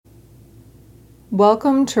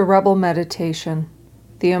Welcome to Rebel Meditation,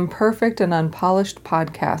 the imperfect and unpolished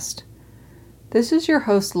podcast. This is your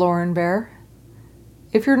host, Lauren Bear.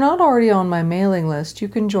 If you're not already on my mailing list, you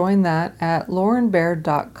can join that at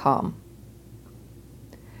laurenbear.com.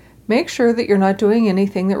 Make sure that you're not doing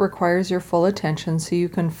anything that requires your full attention so you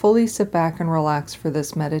can fully sit back and relax for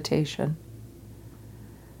this meditation.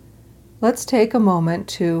 Let's take a moment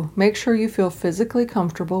to make sure you feel physically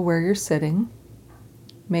comfortable where you're sitting.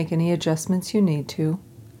 Make any adjustments you need to.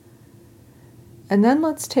 And then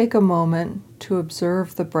let's take a moment to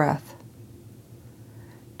observe the breath.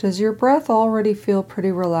 Does your breath already feel pretty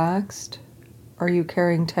relaxed? Are you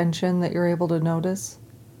carrying tension that you're able to notice?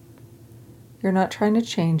 You're not trying to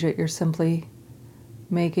change it, you're simply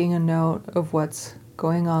making a note of what's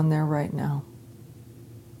going on there right now.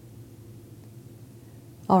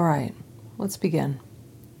 All right, let's begin.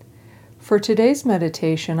 For today's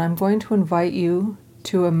meditation, I'm going to invite you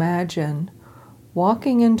to imagine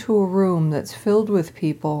walking into a room that's filled with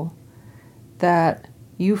people that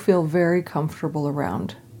you feel very comfortable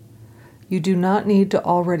around. You do not need to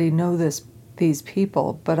already know these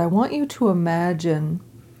people, but I want you to imagine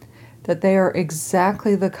that they are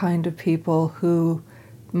exactly the kind of people who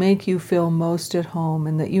make you feel most at home,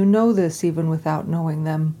 and that you know this even without knowing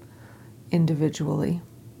them individually.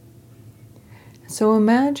 So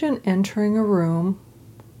imagine entering a room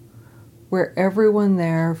where everyone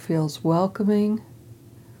there feels welcoming,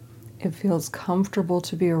 it feels comfortable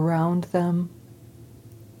to be around them,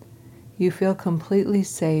 you feel completely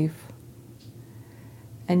safe,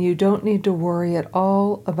 and you don't need to worry at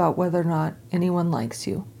all about whether or not anyone likes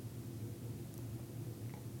you.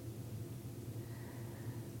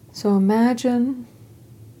 So imagine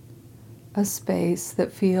a space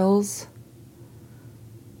that feels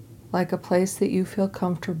like a place that you feel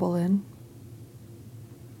comfortable in.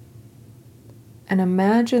 And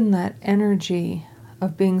imagine that energy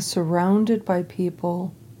of being surrounded by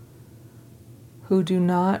people who do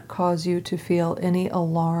not cause you to feel any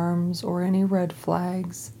alarms or any red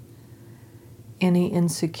flags, any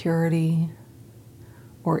insecurity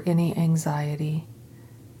or any anxiety.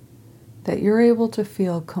 That you're able to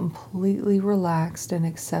feel completely relaxed and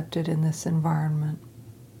accepted in this environment.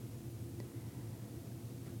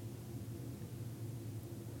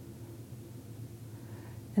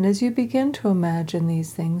 And as you begin to imagine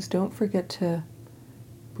these things, don't forget to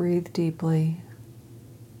breathe deeply.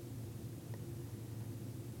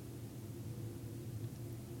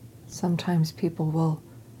 Sometimes people will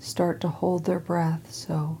start to hold their breath,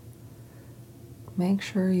 so make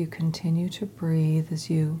sure you continue to breathe as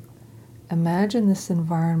you imagine this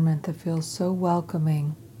environment that feels so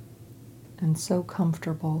welcoming and so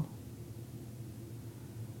comfortable.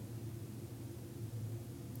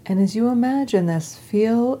 And as you imagine this,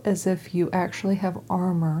 feel as if you actually have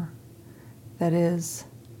armor that is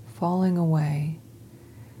falling away.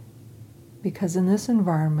 Because in this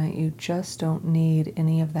environment, you just don't need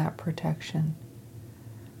any of that protection.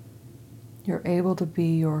 You're able to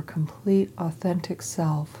be your complete, authentic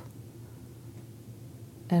self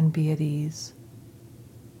and be at ease.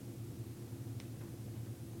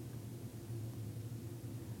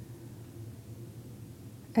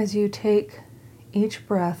 As you take each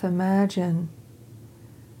breath, imagine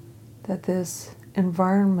that this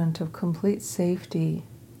environment of complete safety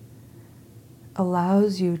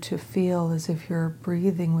allows you to feel as if you're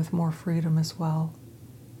breathing with more freedom as well.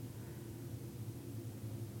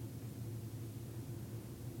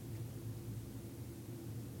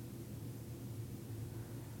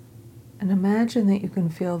 And imagine that you can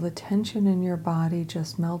feel the tension in your body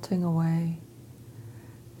just melting away,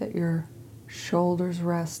 that your shoulders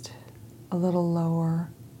rest a little lower.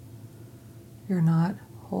 You're not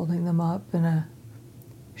holding them up in a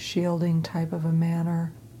shielding type of a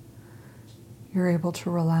manner. You're able to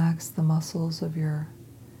relax the muscles of your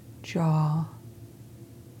jaw.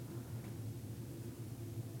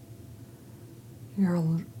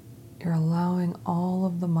 You're allowing all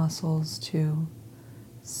of the muscles to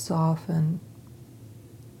soften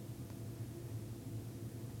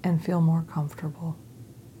and feel more comfortable.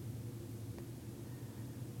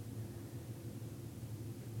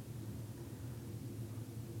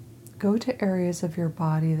 Go to areas of your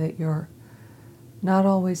body that you're not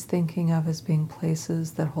always thinking of as being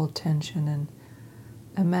places that hold tension, and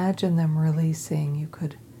imagine them releasing. You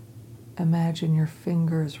could imagine your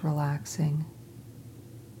fingers relaxing.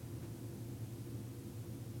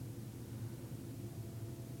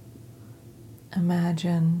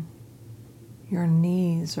 Imagine your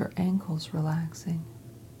knees or ankles relaxing.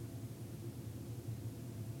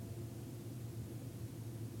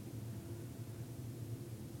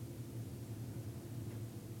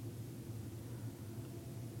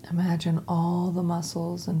 Imagine all the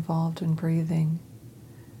muscles involved in breathing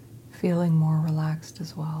feeling more relaxed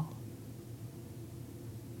as well.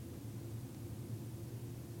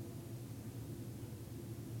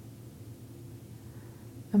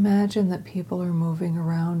 Imagine that people are moving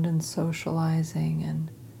around and socializing,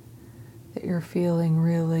 and that you're feeling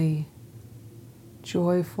really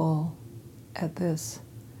joyful at this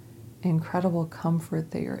incredible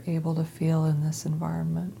comfort that you're able to feel in this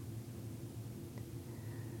environment.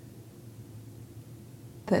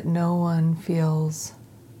 That no one feels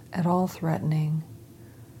at all threatening,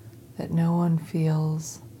 that no one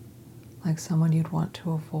feels like someone you'd want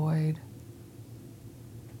to avoid.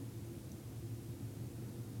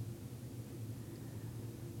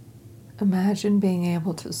 Imagine being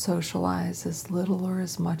able to socialize as little or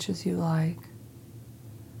as much as you like,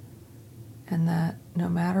 and that no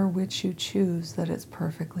matter which you choose, that it's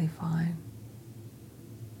perfectly fine.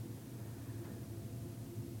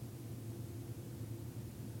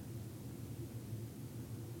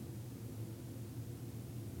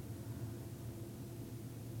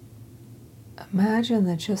 Imagine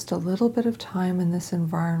that just a little bit of time in this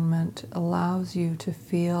environment allows you to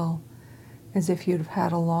feel as if you'd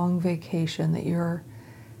had a long vacation, that you're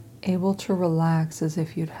able to relax as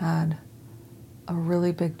if you'd had a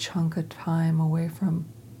really big chunk of time away from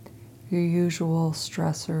your usual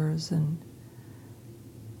stressors and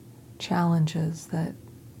challenges, that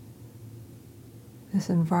this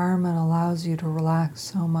environment allows you to relax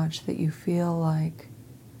so much that you feel like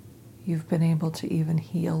you've been able to even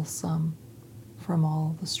heal some from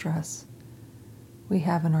all the stress we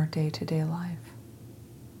have in our day-to-day life.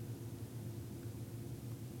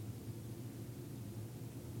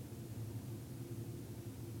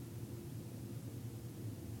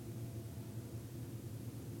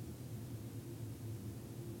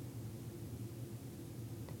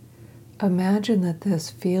 Imagine that this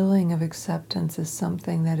feeling of acceptance is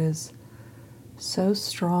something that is so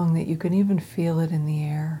strong that you can even feel it in the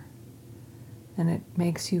air, and it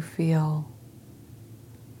makes you feel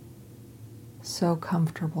so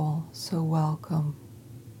comfortable, so welcome,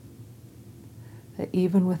 that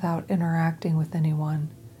even without interacting with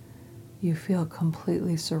anyone, you feel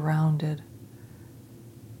completely surrounded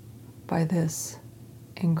by this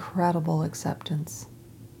incredible acceptance.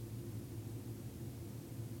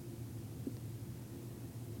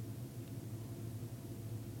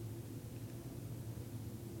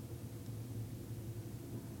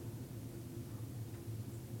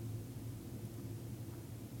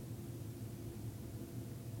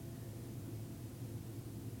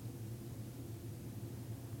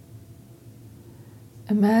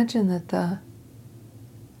 Imagine that the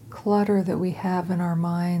clutter that we have in our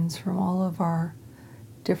minds from all of our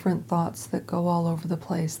different thoughts that go all over the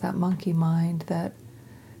place, that monkey mind that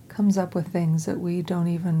comes up with things that we don't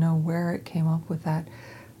even know where it came up with that.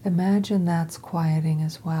 Imagine that's quieting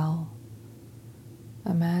as well.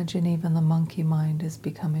 Imagine even the monkey mind is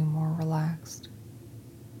becoming more relaxed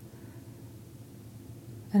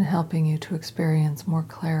and helping you to experience more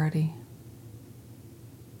clarity.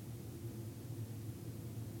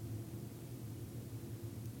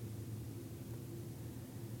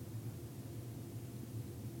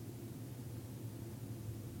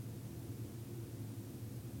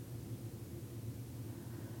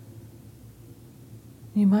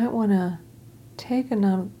 You might want to take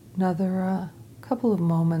another couple of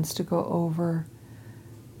moments to go over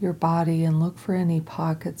your body and look for any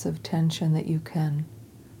pockets of tension that you can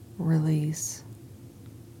release.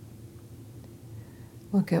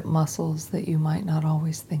 Look at muscles that you might not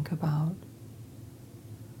always think about.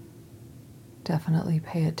 Definitely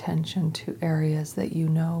pay attention to areas that you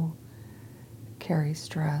know carry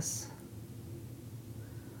stress.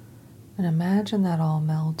 And imagine that all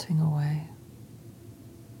melting away.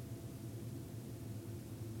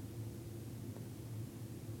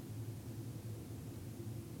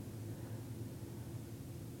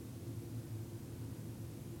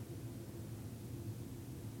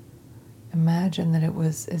 Imagine that it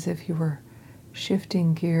was as if you were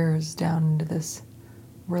shifting gears down into this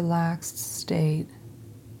relaxed state.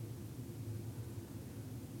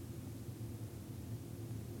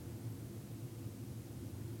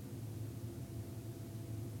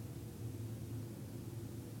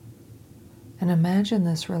 And imagine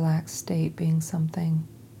this relaxed state being something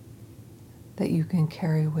that you can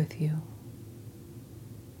carry with you.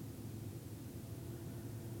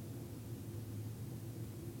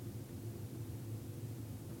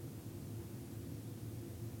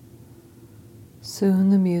 Soon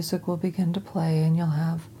the music will begin to play and you'll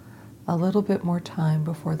have a little bit more time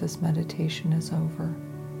before this meditation is over.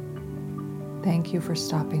 Thank you for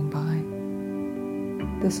stopping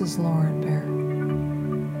by. This is Lauren Bear.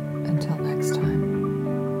 Until next time.